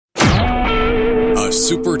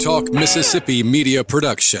SuperTalk Mississippi media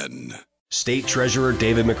production. State Treasurer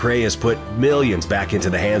David McRae has put millions back into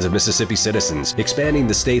the hands of Mississippi citizens, expanding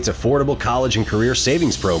the state's affordable college and career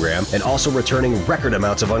savings program and also returning record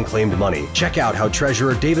amounts of unclaimed money. Check out how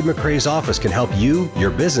Treasurer David McRae's office can help you, your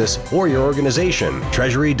business, or your organization.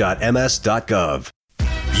 Treasury.ms.gov.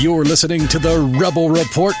 You're listening to the Rebel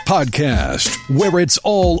Report podcast, where it's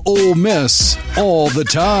all Ole Miss all the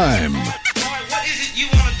time. What is it you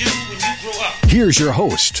want to do when you grow up? Here's your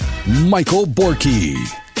host, Michael Borky.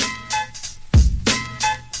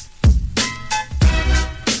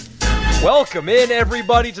 Welcome in,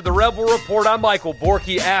 everybody, to the Rebel Report. I'm Michael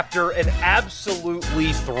Borky. After an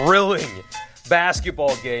absolutely thrilling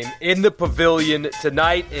basketball game in the Pavilion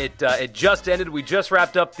tonight, it just ended. We just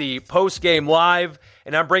wrapped up the post-game live,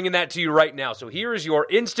 and I'm bringing that to you right now. So here is your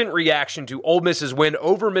instant reaction to Ole Miss's win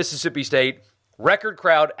over Mississippi State. Record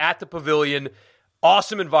crowd at the Pavilion.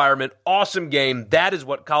 Awesome environment, awesome game. That is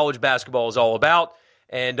what college basketball is all about,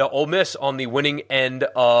 and Ole Miss on the winning end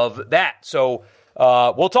of that. So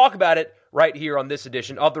we'll talk about it right here on this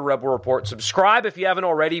edition of the Rebel Report. Subscribe if you haven't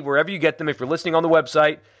already, wherever you get them. If you're listening on the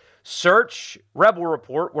website, search Rebel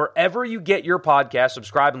Report wherever you get your podcast.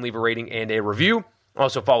 Subscribe and leave a rating and a review.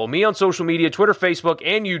 Also follow me on social media, Twitter, Facebook,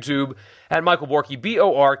 and YouTube at Michael Borky,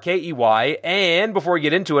 Borkey. And before we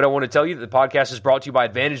get into it, I want to tell you that the podcast is brought to you by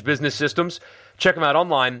Advantage Business Systems. Check them out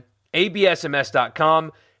online,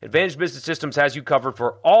 absms.com. Advantage Business Systems has you covered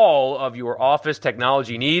for all of your office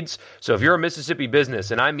technology needs. So if you're a Mississippi business,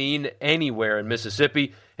 and I mean anywhere in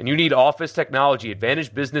Mississippi, and you need office technology,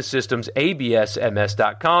 Advantage Business Systems,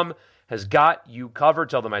 absms.com, has got you covered.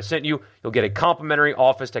 Tell them I sent you. You'll get a complimentary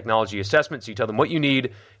office technology assessment. So you tell them what you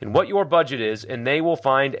need and what your budget is, and they will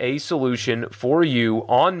find a solution for you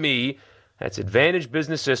on me. That's Advantage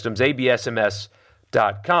Business Systems,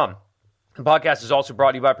 absms.com. The podcast is also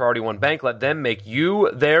brought to you by Priority One Bank. Let them make you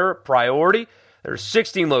their priority. There's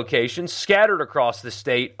 16 locations scattered across the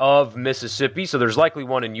state of Mississippi, so there's likely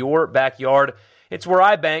one in your backyard. It's where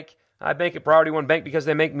I bank. I bank at Priority One Bank because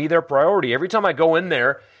they make me their priority. Every time I go in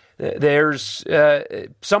there, there's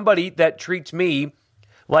somebody that treats me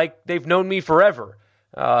like they've known me forever.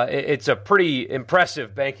 It's a pretty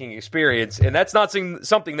impressive banking experience, and that's not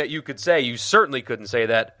something that you could say. You certainly couldn't say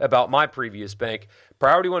that about my previous bank.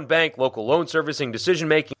 Priority One Bank, local loan servicing,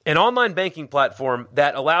 decision-making, an online banking platform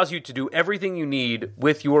that allows you to do everything you need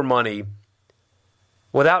with your money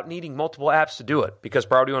without needing multiple apps to do it, because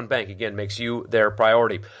Priority One Bank, again, makes you their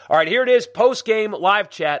priority. All right, here it is, post-game live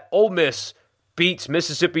chat. Ole Miss beats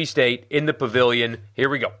Mississippi State in the Pavilion. Here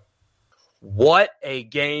we go. What a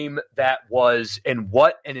game that was, and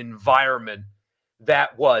what an environment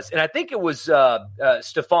that was. And I think it was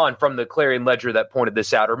Stefan from the Clarion Ledger that pointed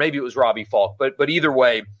this out, or maybe it was Robbie Falk. But either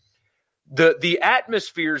way, the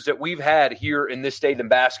atmospheres that we've had here in this state in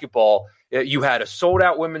basketball, you had a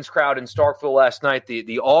sold-out women's crowd in Starkville last night.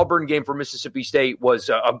 The Auburn game for Mississippi State was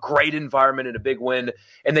a great environment and a big win.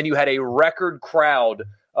 And then you had a record crowd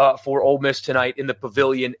for Ole Miss tonight in the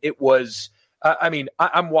Pavilion. It was,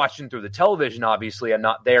 I'm watching through the television, obviously. I'm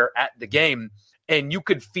not there at the game. And you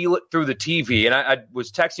could feel it through the TV. And I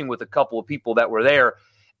was texting with a couple of people that were there,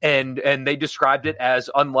 and they described it as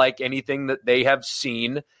unlike anything that they have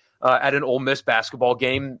seen at an Ole Miss basketball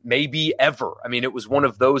game, maybe ever. I mean, it was one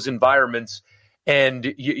of those environments,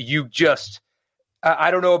 and you just –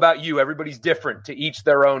 I don't know about you. Everybody's different, to each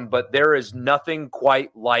their own, but there is nothing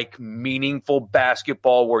quite like meaningful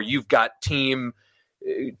basketball where you've got team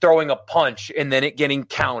throwing a punch and then it getting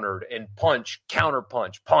countered, and punch, counter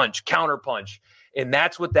punch, punch, counter punch. And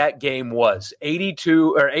that's what that game was.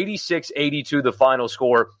 86-82, the final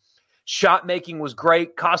score. Shot making was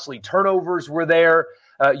great. Costly turnovers were there.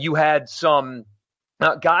 You had some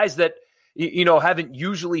guys that, haven't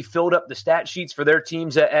usually filled up the stat sheets for their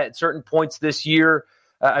teams at certain points this year.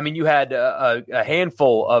 You had a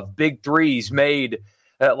handful of big threes made,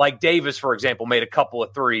 like Davis, for example, made a couple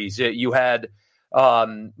of threes. You had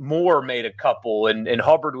Moore made a couple, and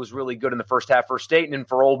Hubbard was really good in the first half for State. And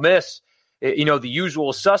for Ole Miss, the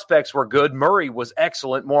usual suspects were good. Murray was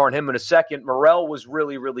excellent. More on him in a second. Morrell was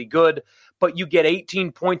really, really good. But you get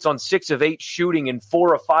 18 points on 6 of 8 shooting and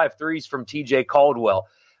 4 of 5 threes from TJ Caldwell.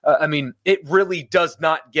 It really does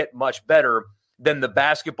not get much better than the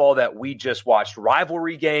basketball that we just watched.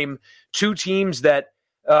 Rivalry game, two teams that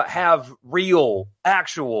have real,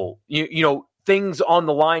 actual, things on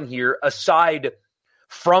the line here aside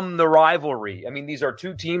from the rivalry. These are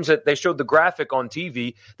two teams that they showed the graphic on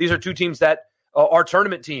TV. These are two teams that are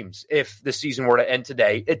tournament teams. If the season were to end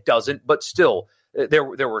today, it doesn't, but still, there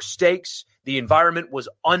were stakes. The environment was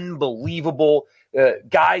unbelievable.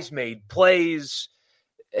 Guys made plays.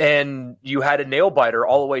 and you had a nail-biter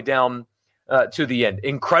all the way down to the end.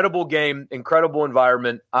 Incredible game, incredible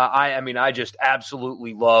environment. I just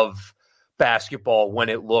absolutely love basketball when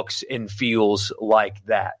it looks and feels like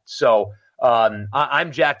that. So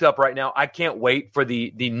I'm jacked up right now. I can't wait for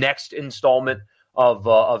the next installment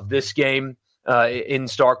of this game in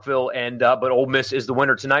Starkville. But Ole Miss is the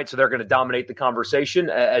winner tonight, so they're going to dominate the conversation,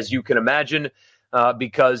 as you can imagine,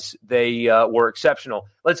 because they were exceptional.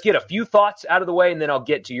 Let's get a few thoughts out of the way, and then I'll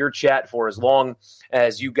get to your chat for as long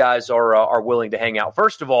as you guys are willing to hang out.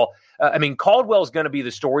 First of all, Caldwell is going to be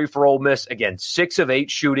the story for Ole Miss. Again, 6 of 8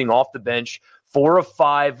 shooting off the bench, 4 of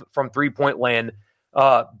 5 from three-point land.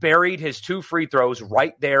 Buried his 2 free throws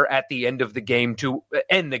right there at the end of the game to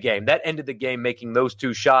end the game. That ended the game, making those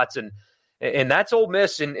 2 shots. And that's Ole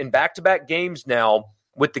Miss in back-to-back games now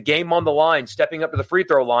with the game on the line, stepping up to the free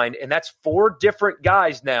throw line. And that's 4 different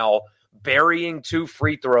guys now burying 2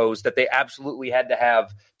 free throws that they absolutely had to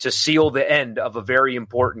have to seal the end of a very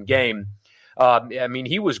important game.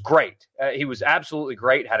 He was great. He was absolutely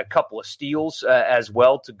great. Had a couple of steals as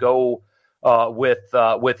well to go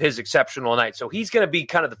with his exceptional night. So he's going to be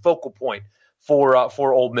kind of the focal point for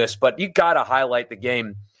Ole Miss. But you got to highlight the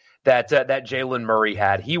game that Jalen Murray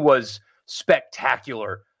had. He was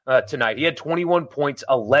spectacular tonight. He had 21 points,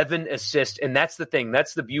 11 assists, and that's the thing.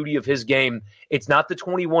 That's the beauty of his game. It's not the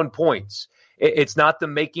 21 points. It's not the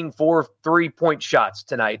making 4 3-point shots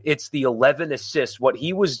tonight. It's the 11 assists. When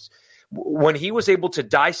he was able to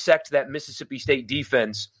dissect that Mississippi State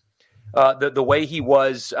defense, the way he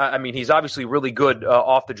was, he's obviously really good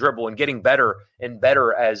off the dribble and getting better and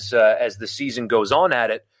better as the season goes on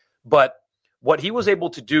at it. But what he was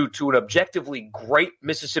able to do to an objectively great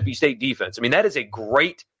Mississippi State defense, that is a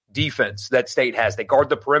great defense that State has. They guard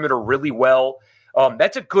the perimeter really well.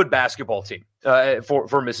 That's a good basketball team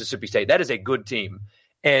for Mississippi State. That is a good team.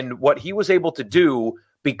 And what he was able to do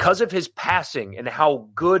because of his passing and how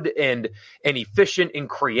good and efficient and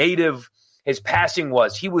creative his passing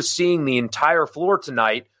was, he was seeing the entire floor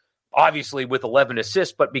tonight, obviously with 11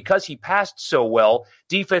 assists, but because he passed so well,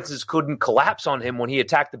 defenses couldn't collapse on him when he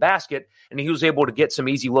attacked the basket, and he was able to get some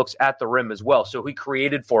easy looks at the rim as well. So he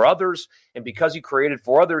created for others, and because he created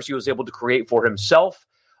for others, he was able to create for himself.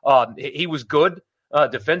 He was good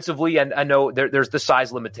defensively, and I know there's the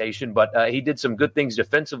size limitation, but he did some good things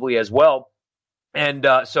defensively as well. And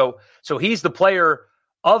so he's the player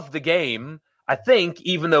of the game, I think,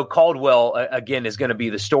 even though Caldwell, again, is going to be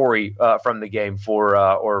the story from the game for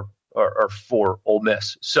Ole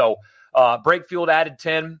Miss. So Brakefield added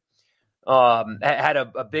 10, had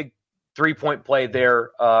a big 3-point play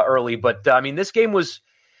there early. But, this game was,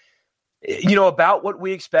 about what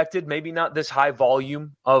we expected. Maybe not this high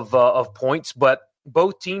volume of points, but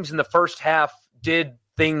both teams in the first half did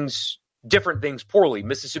different things poorly.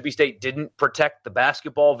 Mississippi State didn't protect the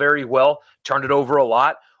basketball very well, turned it over a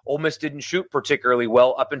lot. Ole Miss didn't shoot particularly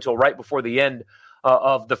well up until right before the end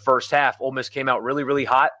of the first half. Ole Miss came out really, really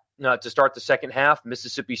hot to start the second half.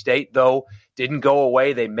 Mississippi State, though, didn't go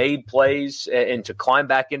away. They made plays and to climb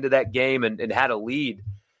back into that game and had a lead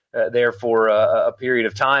there for a period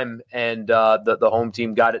of time, and the home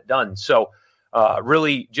team got it done. So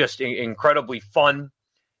really just incredibly fun.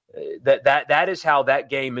 That is how that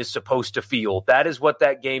game is supposed to feel. That is what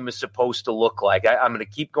that game is supposed to look like. I'm going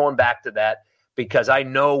to keep going back to that, because I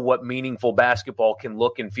know what meaningful basketball can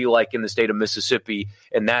look and feel like in the state of Mississippi,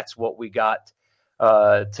 and that's what we got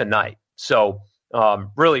tonight. So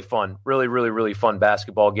really fun, really, really, really fun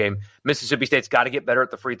basketball game. Mississippi State's got to get better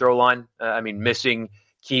at the free throw line. Missing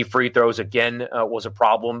key free throws again was a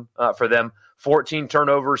problem for them. 14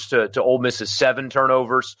 turnovers to Ole Miss's 7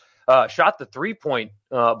 turnovers. Shot the 3-point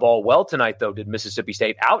ball well tonight, though, did Mississippi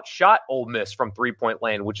State. Outshot Ole Miss from 3-point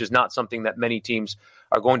land, which is not something that many teams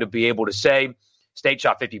are going to be able to say. State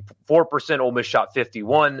shot 54%, Ole Miss shot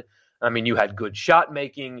 51%. You had good shot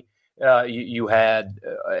making. You had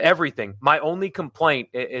everything. My only complaint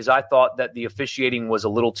is I thought that the officiating was a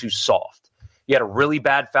little too soft. You had a really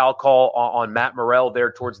bad foul call on Matt Morrell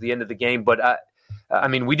there towards the end of the game, but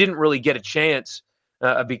we didn't really get a chance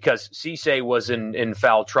because Cisse was in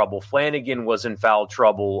foul trouble. Flanagan was in foul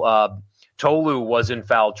trouble. Tolu was in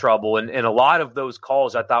foul trouble. And a lot of those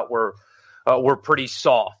calls I thought were pretty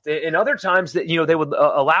soft. And other times that, they would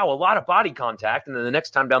allow a lot of body contact. And then the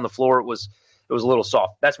next time down the floor, it was a little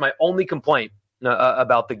soft. That's my only complaint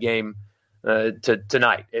about the game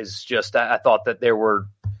tonight, is just I thought that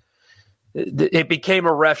it became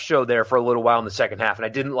a ref show there for a little while in the second half. And I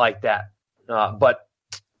didn't like that. But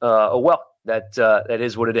that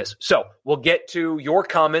is what it is. So we'll get to your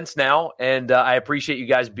comments now, and I appreciate you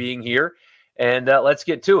guys being here, and let's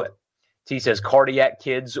get to it. T says cardiac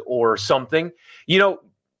kids or something.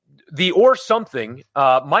 the or something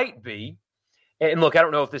might be, and look, I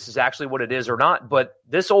don't know if this is actually what it is or not, but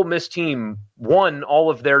this Ole Miss team won all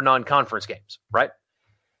of their non-conference games, right?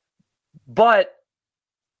 But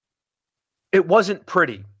it wasn't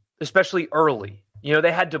pretty, especially early.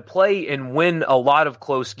 They had to play and win a lot of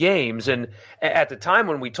close games. And at the time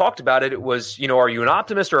when we talked about it, it was, are you an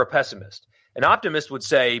optimist or a pessimist? An optimist would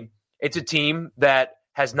say it's a team that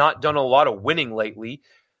has not done a lot of winning lately,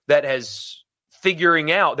 that has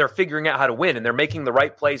they're figuring out how to win, and they're making the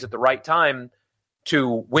right plays at the right time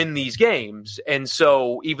to win these games. And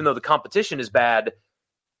so even though the competition is bad,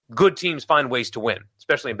 good teams find ways to win,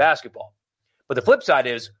 especially in basketball. But the flip side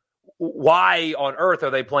is, why on earth are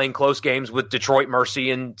they playing close games with Detroit Mercy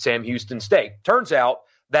and Sam Houston State? Turns out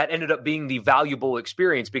that ended up being the valuable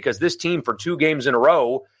experience because this team for 2 games in a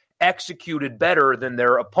row executed better than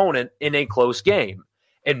their opponent in a close game.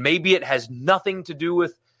 And maybe it has nothing to do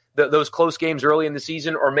with those close games early in the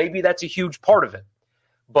season, or maybe that's a huge part of it.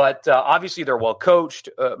 But obviously they're well coached.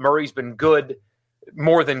 Murray's been good,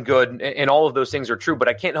 more than good, and all of those things are true. But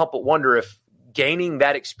I can't help but wonder if gaining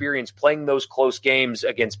that experience, playing those close games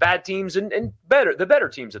against bad teams and the better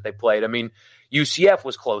teams that they played. I mean, UCF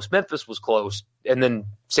was close, Memphis was close, and then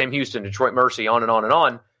Sam Houston, Detroit Mercy, on and on and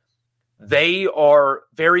on. They are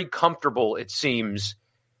very comfortable, it seems,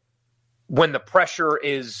 when the pressure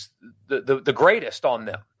is the greatest on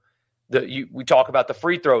them. We talk about the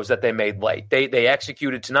free throws that they made late. They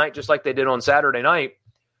executed tonight just like they did on Saturday night.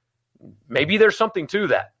 Maybe there's something to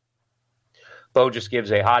that. Bo just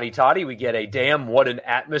gives a hottie toddy. We get a damn, what an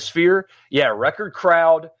atmosphere. Yeah, record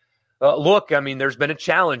crowd. Look, I mean, there's been a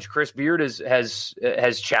challenge. Chris Beard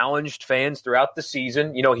has challenged fans throughout the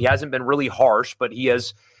season. He hasn't been really harsh, but he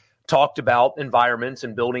has talked about environments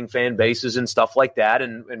and building fan bases and stuff like that.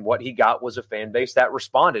 And what he got was a fan base that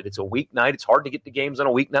responded. It's a weeknight. It's hard to get the games on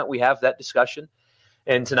a weeknight. We have that discussion.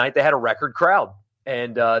 And tonight they had a record crowd.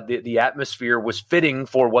 And the atmosphere was fitting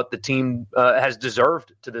for what the team has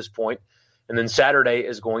deserved to this point. And then Saturday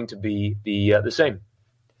is going to be the same.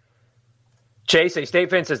 Chase, a State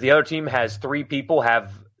fan, says the other team has 3 people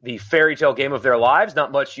have the fairy tale game of their lives.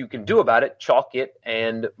 Not much you can do about it. Chalk it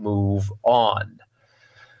and move on.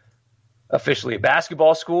 Officially a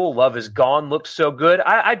basketball school. Love is gone. Looks so good.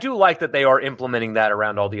 I do like that they are implementing that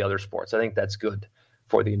around all the other sports. I think that's good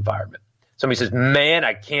for the environment. Somebody says, man,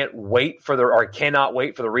 I cannot wait for the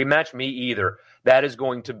rematch. Me either. That is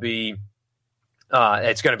going to be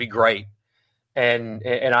it's going to be great.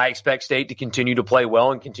 And I expect State to continue to play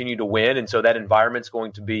well and continue to win. And so that environment's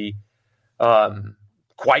going to be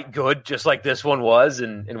quite good, just like this one was.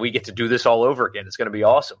 And we get to do this all over again. It's going to be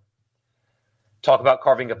awesome. Talk about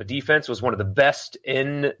carving up a defense. Was one of the best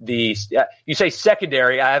in the you say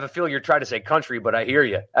secondary. I have a feeling you're trying to say country, but I hear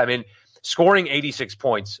you. I mean, scoring 86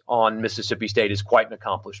 points on Mississippi State is quite an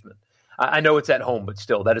accomplishment. I know it's at home, but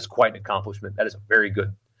still, that is quite an accomplishment. That is a very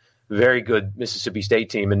good Mississippi State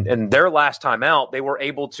team. And their last time out, they were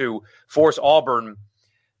able to force Auburn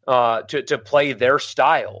to play their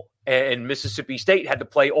style. And Mississippi State had to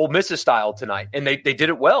play Ole Miss's style tonight. And they did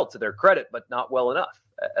it well, to their credit, but not well enough,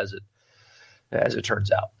 as it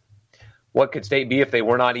turns out. What could State be if they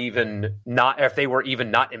were not embarrassing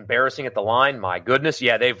at the line? My goodness.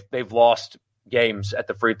 Yeah, they've lost games at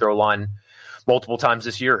the free throw line multiple times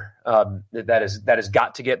this year. That has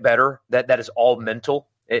got to get better. That is all mental.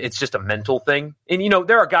 It's just a mental thing. And,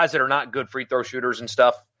 there are guys that are not good free throw shooters and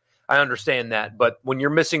stuff. I understand that. But when you're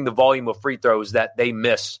missing the volume of free throws that they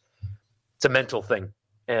miss, it's a mental thing.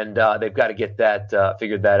 And they've got to get that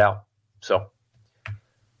figured that out. So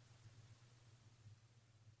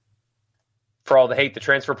for all the hate the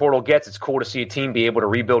transfer portal gets, it's cool to see a team be able to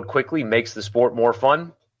rebuild quickly, makes the sport more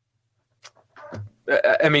fun.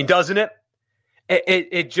 I mean, doesn't it?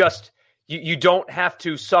 It just... You don't have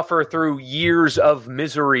to suffer through years of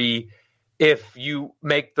misery if you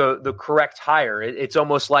make the correct hire. It's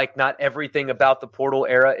almost like not everything about the portal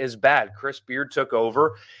era is bad. Chris Beard took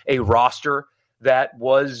over a roster that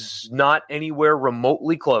was not anywhere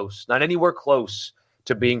remotely close, not anywhere close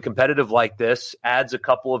to being competitive like this, adds a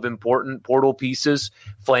couple of important portal pieces.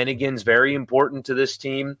 Flanagan's very important to this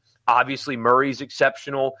team. Obviously, Murray's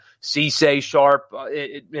exceptional, Cisse sharp,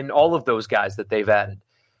 and all of those guys that they've added.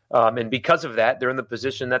 And because of that, they're in the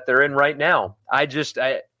position that they're in right now.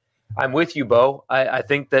 I'm with you, Bo. I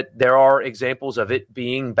think that there are examples of it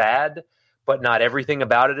being bad, but not everything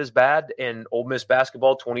about it is bad. And Ole Miss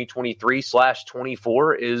basketball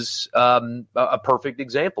 2023/24 is a perfect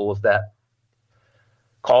example of that.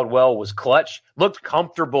 Caldwell was clutch, looked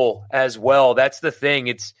comfortable as well. That's the thing.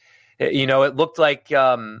 It looked like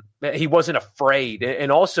he wasn't afraid.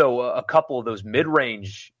 And also a couple of those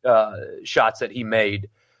mid-range shots that he made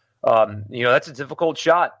That's a difficult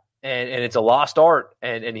shot, and it's a lost art,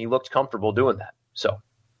 and he looked comfortable doing that. So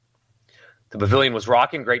the Pavilion was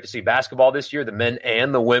rocking. Great to see basketball this year, the men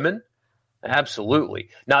and the women. Absolutely.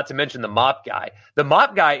 Not to mention the mop guy. The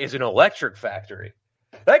mop guy is an electric factory.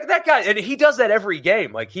 That guy, and he does that every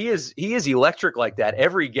game. Like he is electric like that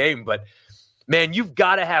every game. But man, you've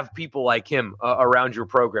got to have people like him around your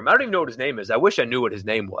program. I don't even know what his name is. I wish I knew what his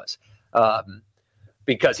name was,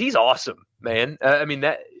 because he's awesome, man.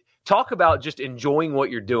 Talk about just enjoying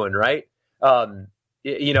what you're doing, right?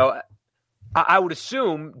 I would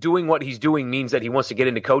assume doing what he's doing means that he wants to get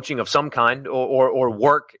into coaching of some kind or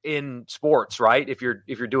work in sports, right? If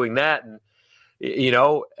you're doing that, and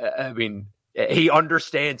he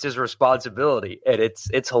understands his responsibility, and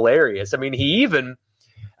it's hilarious. I mean, he even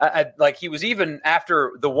he was even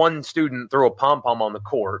after the one student threw a pom pom on the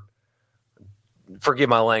court. Forgive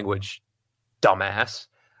my language, dumbass.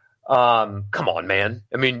 Come on, man.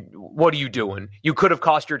 I mean, what are you doing? You could have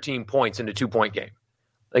cost your team points in a 2-point game.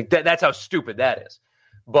 Like that's how stupid that is.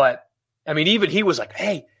 But I mean, even he was like,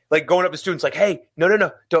 hey, like going up to students like, hey,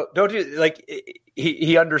 no, don't do it. Like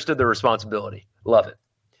he understood the responsibility. Love it.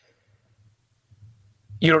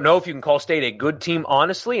 You don't know if you can call State a good team,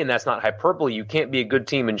 honestly, and that's not hyperbole. You can't be a good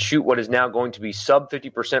team and shoot what is now going to be sub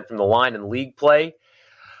 50% from the line in league play.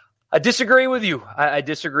 I disagree with you. I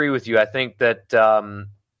disagree with you. I think that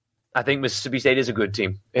I think Mississippi State is a good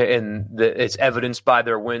team, and it's evidenced by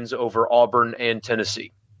their wins over Auburn and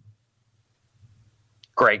Tennessee.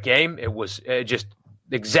 Great game. It was just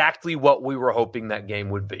exactly what we were hoping that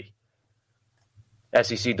game would be.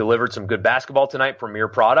 SEC delivered some good basketball tonight, premier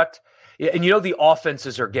product. And the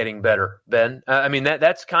offenses are getting better, Ben.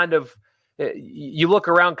 That's kind of – you look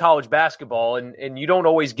around college basketball and you don't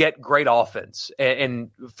always get great offense.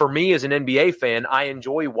 And for me as an NBA fan, I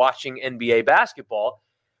enjoy watching NBA basketball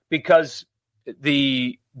because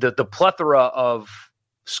the plethora of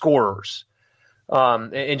scorers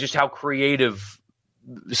and just how creative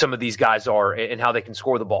some of these guys are and how they can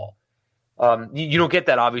score the ball. You don't get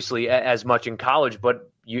that, obviously, as much in college, but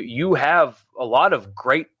you have a lot of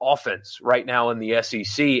great offense right now in the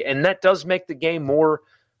SEC, and that does make the game more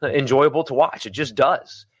enjoyable to watch. It just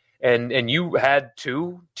does. And you had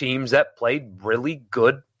two teams that played really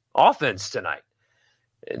good offense tonight,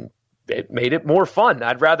 and it made it more fun.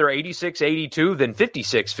 I'd rather 86-82 than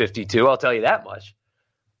 56-52, I'll tell you that much.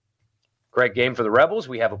 Great game for the Rebels.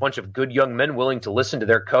 We have a bunch of good young men willing to listen to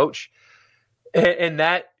their coach. And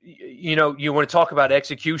that, you want to talk about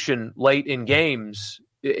execution late in games.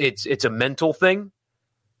 It's a mental thing.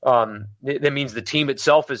 That means the team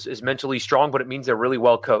itself is mentally strong, but it means they're really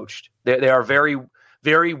well coached. They are very,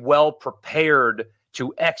 very well prepared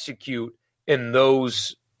to execute in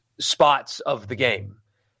those spots of the game.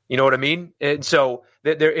 You know what I mean? And so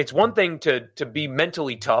it's one thing to be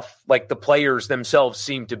mentally tough, like the players themselves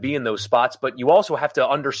seem to be in those spots, but you also have to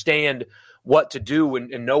understand what to do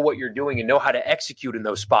and know what you're doing and know how to execute in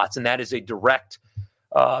those spots. And that is a direct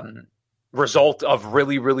result of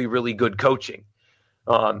really, really, really good coaching.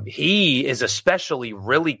 He is especially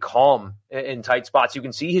really calm in tight spots. You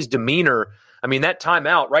can see his demeanor. I mean, that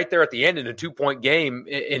timeout right there at the end in a 2-point game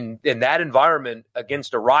in that environment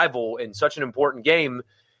against a rival in such an important game.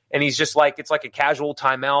 And he's just like, it's like a casual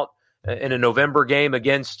timeout in a November game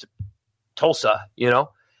against Tulsa,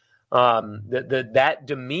 that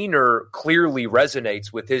demeanor clearly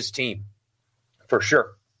resonates with his team for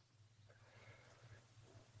sure.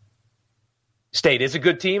 State is a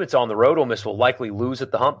good team. It's on the road. Ole Miss will likely lose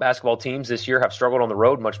at the hump. Basketball teams this year have struggled on the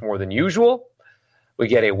road much more than usual. We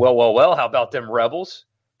get a well. How about them Rebels?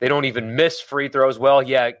 They don't even miss free throws. Well,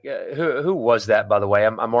 yeah. Who was that, by the way?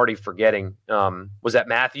 I'm already forgetting. Was that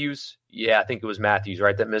Matthews? Yeah, I think it was Matthews,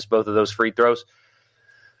 right, that missed both of those free throws.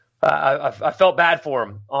 I felt bad for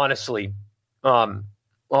him, honestly, on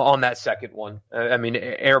that second one. I mean,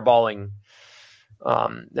 airballing,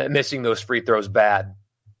 missing those free throws bad.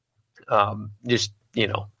 That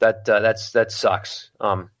sucks.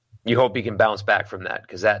 You hope he can bounce back from that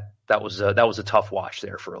because that was a tough watch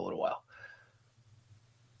there for a little while.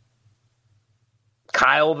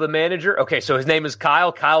 Kyle, the manager. Okay, so his name is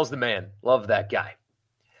Kyle. Kyle's the man. Love that guy.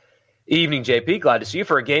 Evening, JP. Glad to see you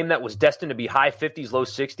for a game that was destined to be high 50s, low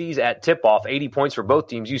 60s at tip-off. 80 points for both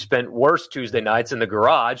teams. You spent worse Tuesday nights in the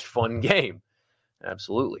garage. Fun game.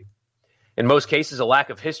 Absolutely. In most cases, a lack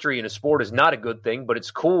of history in a sport is not a good thing, but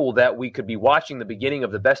it's cool that we could be watching the beginning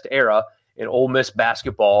of the best era in Ole Miss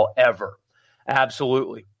basketball ever.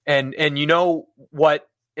 Absolutely. And you know what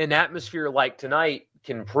an atmosphere like tonight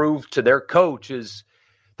can prove to their coach is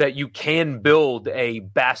that you can build a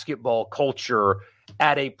basketball culture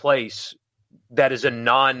at a place that is a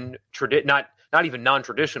not not even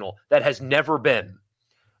non-traditional, that has never been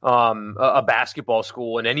a basketball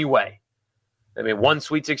school in any way. I mean, one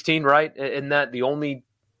Sweet 16, right? Isn't that the only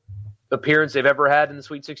appearance they've ever had in the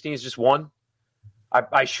Sweet 16 is just one?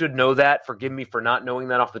 I should know that. Forgive me for not knowing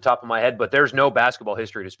that off the top of my head, but there's no basketball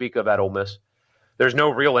history to speak of at Ole Miss. There's no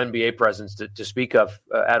real NBA presence to speak of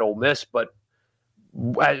at Ole Miss, but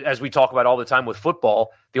as we talk about all the time with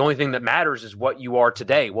football, the only thing that matters is what you are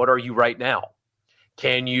today. What are you right now?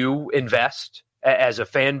 Can you invest as a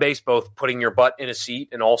fan base, both putting your butt in a seat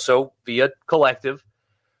and also via collective?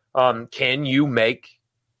 Can you make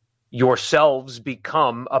yourselves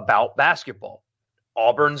become about basketball?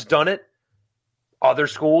 Auburn's done it. Other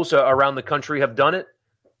schools around the country have done it.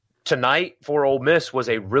 Tonight for Ole Miss was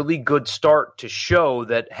a really good start to show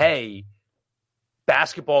that, hey,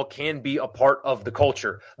 basketball can be a part of the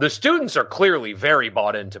culture. The students are clearly very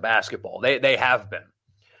bought into basketball. They have been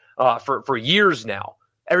for years now.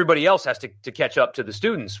 Everybody else has to catch up to the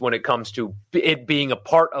students when it comes to it being a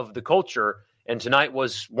part of the culture. And tonight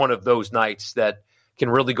was one of those nights that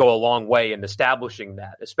can really go a long way in establishing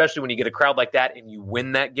that, especially when you get a crowd like that and you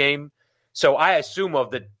win that game. So I assume of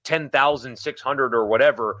the 10,600 or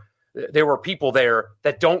whatever, there were people there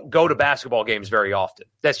that don't go to basketball games very often.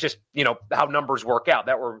 That's just, how numbers work out.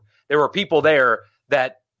 There were people there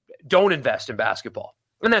that don't invest in basketball,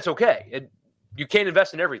 and that's okay. You can't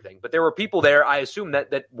invest in everything, but there were people there, I assume,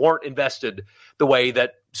 that weren't invested the way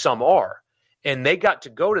that some are. And they got to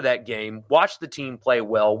go to that game, watch the team play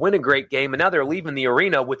well, win a great game, and now they're leaving the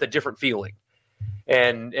arena with a different feeling.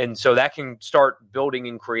 And so that can start building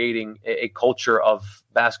and creating a culture of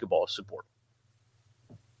basketball support.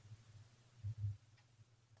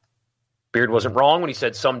 Beard wasn't wrong when he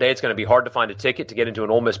said someday it's going to be hard to find a ticket to get into an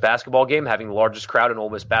Ole Miss basketball game. Having the largest crowd in Ole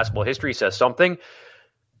Miss basketball history says something.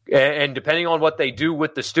 And depending on what they do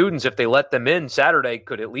with the students, if they let them in Saturday,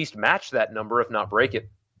 could at least match that number, if not break it.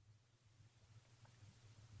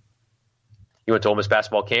 He went to Ole Miss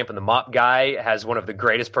basketball camp, and the mop guy has one of the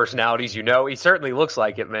greatest personalities you know. He certainly looks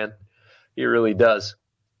like it, man. He really does.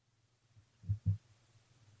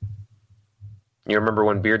 You remember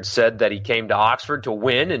when Beard said that he came to Oxford to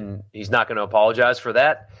win, and he's not going to apologize for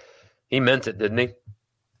that? He meant it, didn't he?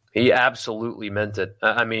 He absolutely meant it.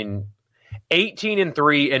 I mean,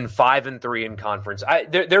 18-3 and 5-3 in conference.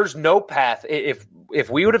 There's no path. If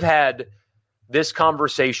we would have had this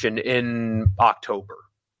conversation in October,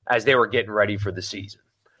 as they were getting ready for the season.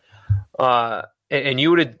 And you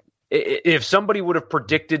would have, if somebody would have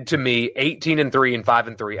predicted to me 18-3 and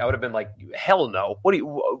 5-3, I would have been like, hell no.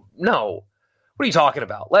 No. What are you talking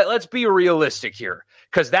about? Let's be realistic here,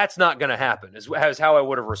 because that's not going to happen, is how I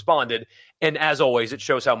would have responded. And as always, it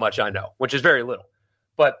shows how much I know, which is very little.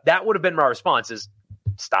 But that would have been my response is,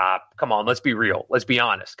 stop. Come on, let's be real. Let's be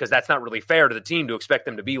honest, because that's not really fair to the team to expect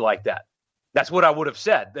them to be like that. That's what I would have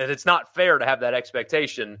said, that it's not fair to have that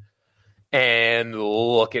expectation, and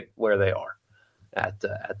look at where they are at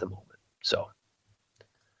the moment. So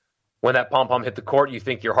when that pom-pom hit the court, you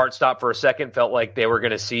think your heart stopped for a second, felt like they were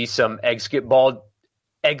going to see some egg skeet bowl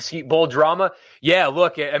drama. Yeah,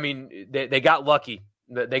 look, I mean, they got lucky.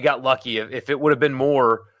 They got lucky. If it would have been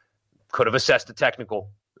more, could have assessed the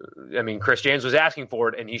technical. I mean, Chris James was asking for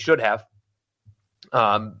it, and he should have.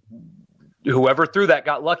 Whoever threw that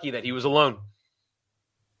got lucky that he was alone.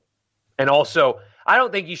 And also, I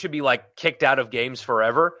don't think he should be kicked out of games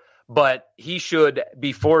forever, but he should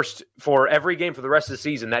be forced for every game for the rest of the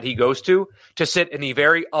season that he goes to sit in the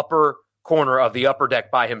very upper corner of the upper deck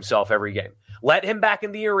by himself every game. Let him back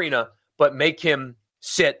in the arena, but make him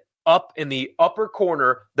sit up in the upper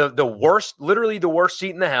corner, the worst, literally the worst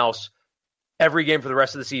seat in the house, every game for the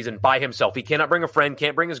rest of the season by himself. He cannot bring a friend,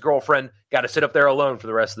 can't bring his girlfriend, got to sit up there alone for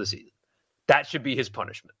the rest of the season. That should be his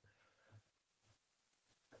punishment.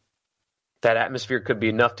 That atmosphere could be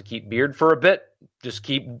enough to keep Beard for a bit. Just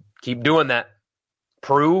keep doing that.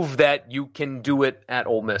 Prove that you can do it at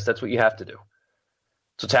Ole Miss. That's what you have to do.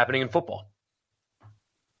 That's what's happening in football.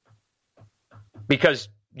 Because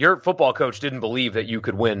your football coach didn't believe that you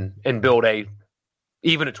could win and build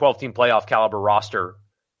even a 12-team playoff caliber roster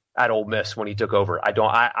at Ole Miss when he took over. I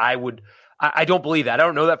don't believe that. I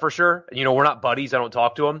don't know that for sure. We're not buddies. I don't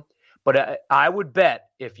talk to him. But I would bet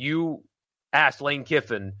if you asked Lane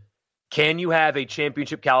Kiffin, can you have a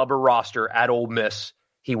championship caliber roster at Ole Miss,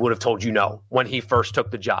 he would have told you no when he first took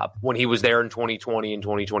the job, when he was there in 2020 and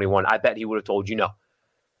 2021. I bet he would have told you no.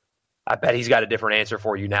 I bet he's got a different answer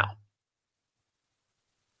for you now.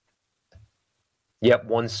 Yep,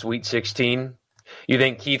 one Sweet 16. You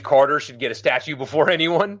think Keith Carter should get a statue before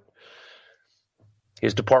anyone?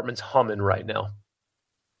 His department's humming right now.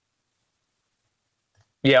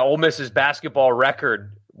 Yeah, Ole Miss's basketball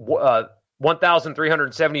record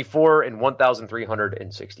 1,374 and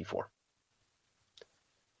 1,364.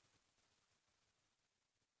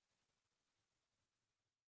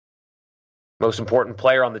 Most important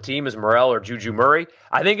player on the team is Morrell or Juju Murray.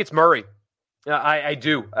 I think it's Murray. I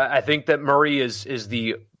do. I think that Murray is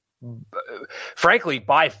the, frankly,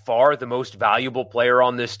 by far the most valuable player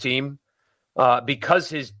on this team because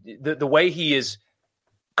the way he is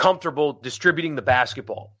comfortable distributing the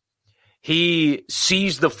basketball. He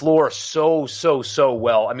sees the floor so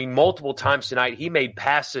well. I mean, multiple times tonight, he made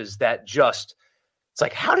passes that just, it's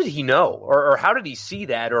like, how did he know? Or how did he see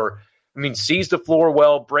that? Or, I mean, sees the floor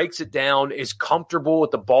well, breaks it down, is comfortable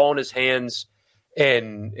with the ball in his hands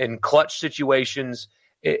in clutch situations.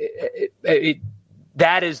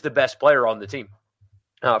 That is the best player on the team,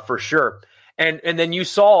 for sure. And then you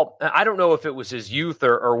saw, I don't know if it was his youth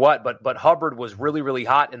or what, but Hubbard was really, really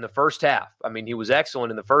hot in the first half. I mean, he was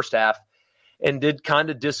excellent in the first half and did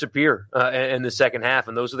kind of disappear in the second half.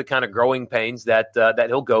 And those are the kind of growing pains that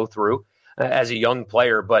he'll go through as a young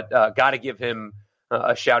player. But got to give him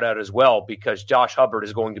a shout out as well, because Josh Hubbard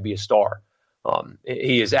is going to be a star.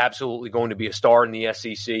 He is absolutely going to be a star in the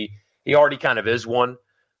SEC. He already kind of is one.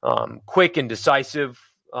 Quick and decisive,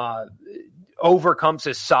 overcomes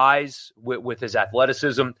his size with his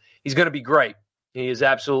athleticism. He's going to be great. He is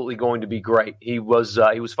absolutely going to be great. He was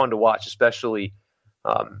fun to watch, especially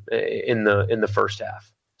in the first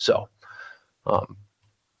half. So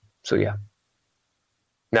yeah.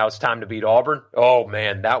 Now it's time to beat Auburn. Oh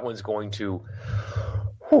man, that one's going to.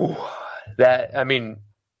 And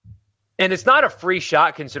it's not a free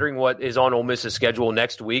shot considering what is on Ole Miss's schedule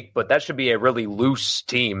next week, but that should be a really loose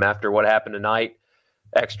team after what happened tonight.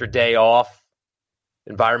 Extra day off.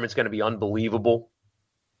 Environment's going to be unbelievable.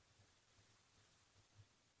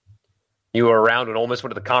 You were around when Ole Miss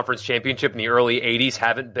went to the conference championship in the early 80s.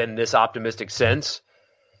 Haven't been this optimistic since.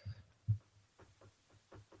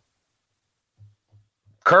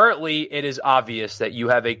 Currently, it is obvious that you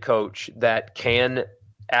have a coach that can,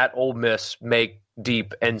 at Ole Miss, make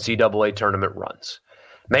deep NCAA tournament runs.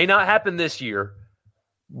 May not happen this year,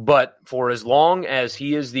 but for as long as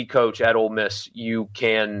he is the coach at Ole Miss, you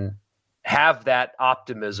can have that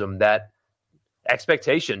optimism, that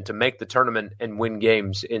expectation to make the tournament and win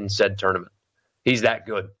games in said tournament. He's that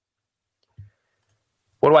good.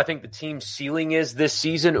 What do I think the team's ceiling is this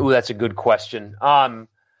season? Ooh, that's a good question.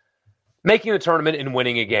 Making the tournament and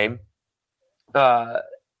winning a game.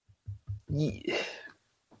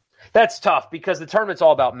 That's tough because the tournament's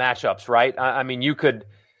all about matchups, right? I mean, you could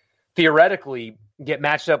theoretically get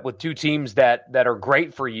matched up with two teams that are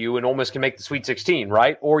great for you and Ole Miss can make the Sweet 16,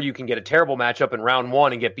 right? Or you can get a terrible matchup in round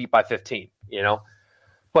one and get beat by 15, you know?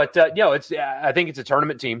 But, I think it's a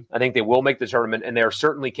tournament team. I think they will make the tournament, and they're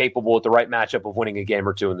certainly capable with the right matchup of winning a game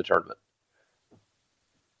or two in the tournament.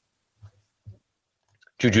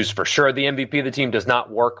 Juju's for sure the MVP. The team does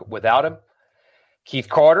not work without him. Keith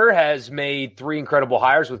Carter has made 3 incredible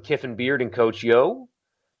hires with Kiffin Beard and Coach Yo.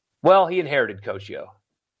 Well, he inherited Coach Yo.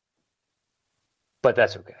 But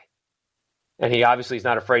that's okay. And he obviously is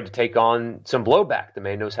not afraid to take on some blowback. The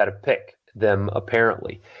man knows how to pick them,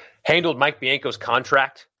 apparently. Handled Mike Bianco's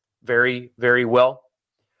contract very, very well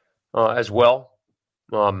as well.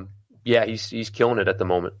 He's killing it at the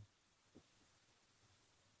moment.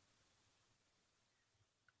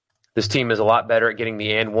 This team is a lot better at getting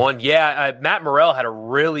the and one. Yeah, Matt Morrell had a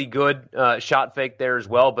really good shot fake there as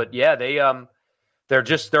well. But yeah,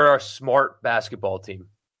 they're a smart basketball team.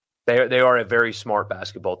 They are a very smart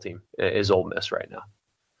basketball team. Is Ole Miss right now?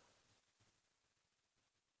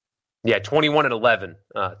 Yeah, 21-11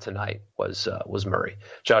 tonight was Murray.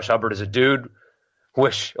 Josh Hubbard is a dude.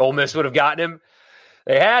 Wish Ole Miss would have gotten him.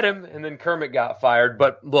 They had him, and then Kermit got fired.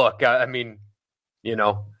 But look, I mean, you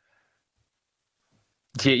know.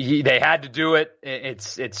 They had to do it.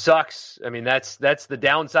 It sucks. I mean, that's the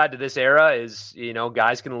downside to this era is, you know,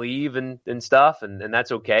 guys can leave and stuff, and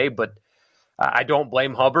that's okay. But I don't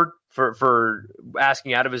blame Hubbard for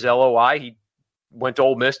asking out of his LOI. He went to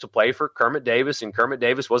Ole Miss to play for Kermit Davis, and Kermit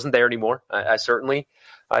Davis wasn't there anymore. I certainly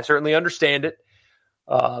understand it.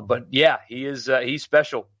 But yeah, he's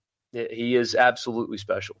special. He is absolutely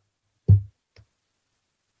special.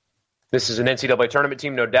 This is an NCAA tournament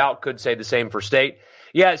team, no doubt. Could say the same for State.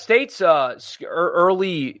 Yeah, State's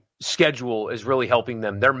early schedule is really helping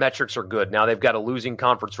them. Their metrics are good. Now they've got a losing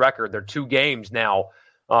conference record. They're 2 games now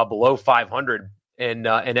below 500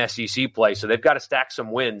 in SEC play. So they've got to stack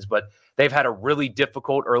some wins, but they've had a really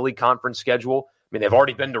difficult early conference schedule. I mean, they've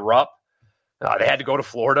already been to Rupp. They had to go to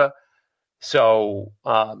Florida. So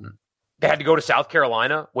they had to go to South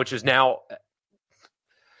Carolina, which is now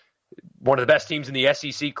one of the best teams in the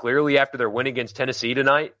SEC, clearly, after their win against Tennessee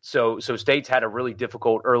tonight. So State's had a really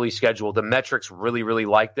difficult early schedule. The metrics really, really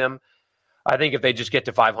like them. I think if they just get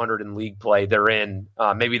to 500 in league play, they're in.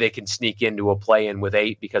 Maybe they can sneak into a play-in with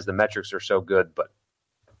 8 because the metrics are so good. But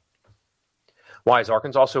why is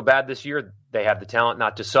Arkansas so bad this year? They have the talent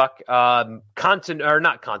not to suck.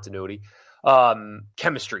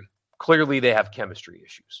 Chemistry. Clearly, they have chemistry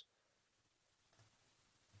issues.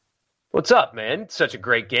 What's up, man? Such a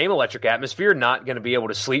great game. Electric atmosphere. Not going to be able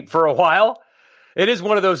to sleep for a while. It is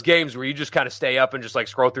one of those games where you just kind of stay up and just like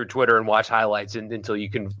scroll through Twitter and watch highlights until you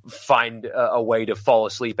can find a way to fall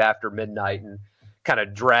asleep after midnight and kind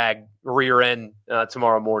of drag rear end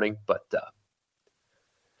tomorrow morning. But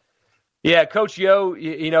yeah, Coach Yo,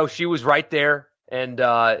 she was right there. And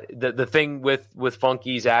the thing with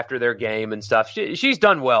Funkies after their game and stuff, she's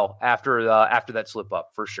done well after that slip up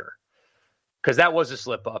for sure, because that was a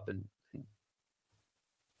slip up, and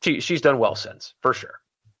she's done well since for sure.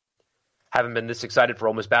 Haven't been this excited for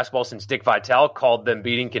Ole Miss basketball since Dick Vitale called them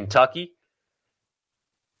beating Kentucky.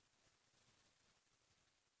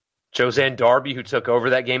 Josanne Darby, who took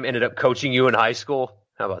over that game, ended up coaching you in high school.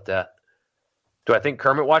 How about that? Do I think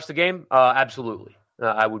Kermit watched the game? Absolutely.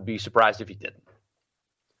 I would be surprised if he didn't.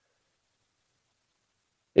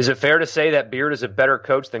 Is it fair to say that Beard is a better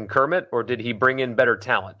coach than Kermit, or did he bring in better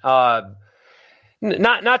talent?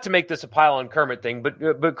 Not to make this a pile on Kermit thing,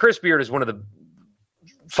 but Chris Beard is one of the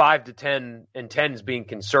 5 to 10 and 10s being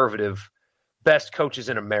conservative best coaches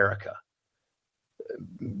in America.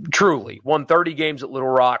 Truly. Won 30 games at Little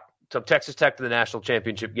Rock, took Texas Tech to the national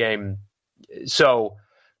championship game. So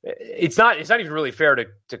it's not even really fair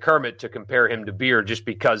to Kermit to compare him to Beard just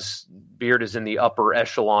because Beard is in the upper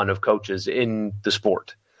echelon of coaches in the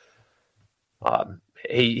sport.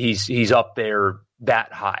 He's up there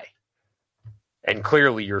that high. And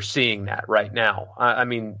clearly you're seeing that right now. I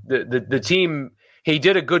mean, the team, he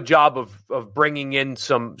did a good job of bringing in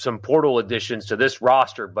some portal additions to this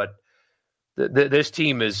roster, but this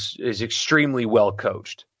team is extremely well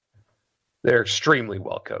coached. They're extremely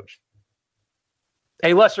well coached.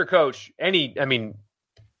 A lesser coach,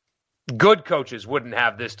 good coaches wouldn't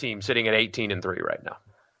have this team sitting at 18-3 right now.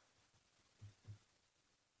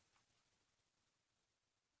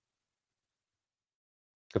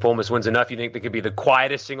 If Ole Miss wins enough, you think they could be the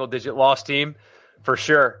quietest single-digit loss team? For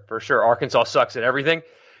sure. Arkansas sucks at everything.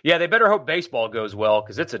 Yeah, they better hope baseball goes well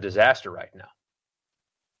because it's a disaster right now.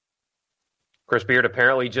 Chris Beard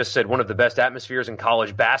apparently just said one of the best atmospheres in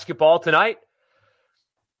college basketball tonight.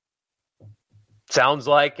 Sounds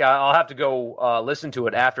like I'll have to go listen to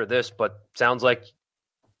it after this, but sounds like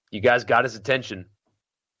you guys got his attention.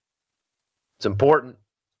 It's important.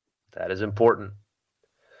 That is important.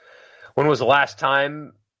 When was the last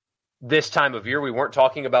time this time of year we weren't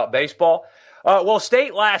talking about baseball? Well,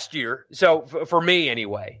 State last year. So for me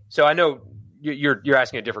anyway. So I know you're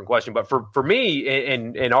asking a different question, but for me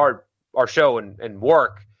in our show and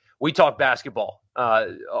work, we talk basketball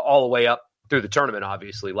all the way up through the tournament,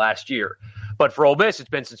 obviously, last year. But for Ole Miss, it's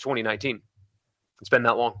been since 2019. It's been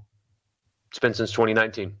that long. It's been since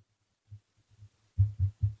 2019.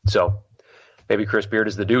 So maybe Chris Beard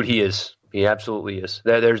is the dude he is. He absolutely is.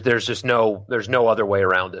 There's just no other way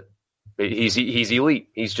around it. He's elite.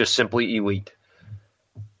 He's just simply elite.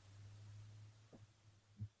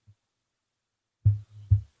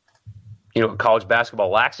 You know what college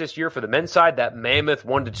basketball lacks this year for the men's side? That mammoth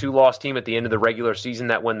 1-2 loss team at the end of the regular season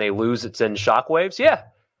that when they lose, it sends shockwaves. Yeah,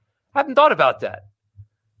 I haven't thought about that.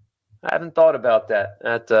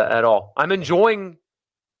 At all. I'm enjoying,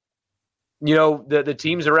 the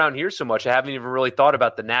teams around here so much. I haven't even really thought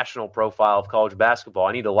about the national profile of college basketball.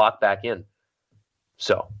 I need to lock back in.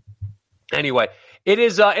 So, anyway, it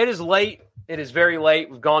is late. It is very late.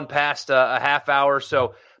 We've gone past a half hour.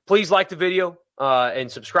 So please like the video and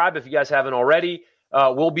subscribe if you guys haven't already.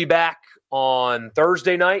 We'll be back on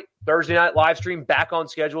Thursday night live stream, back on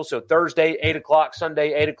schedule. So Thursday, 8 o'clock,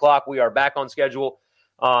 Sunday, 8 o'clock, we are back on schedule.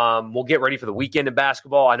 We'll get ready for the weekend in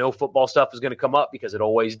basketball. I know football stuff is going to come up because it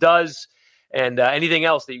always does. And anything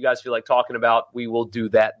else that you guys feel like talking about, we will do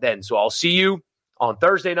that then. So I'll see you on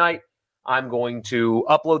Thursday night. I'm going to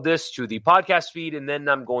upload this to the podcast feed, and then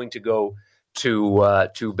I'm going to go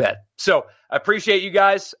to bed. So I appreciate you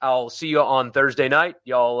guys. I'll see you on Thursday night.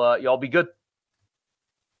 Y'all be good.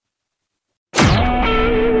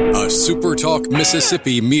 A SuperTalk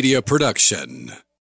Mississippi media production.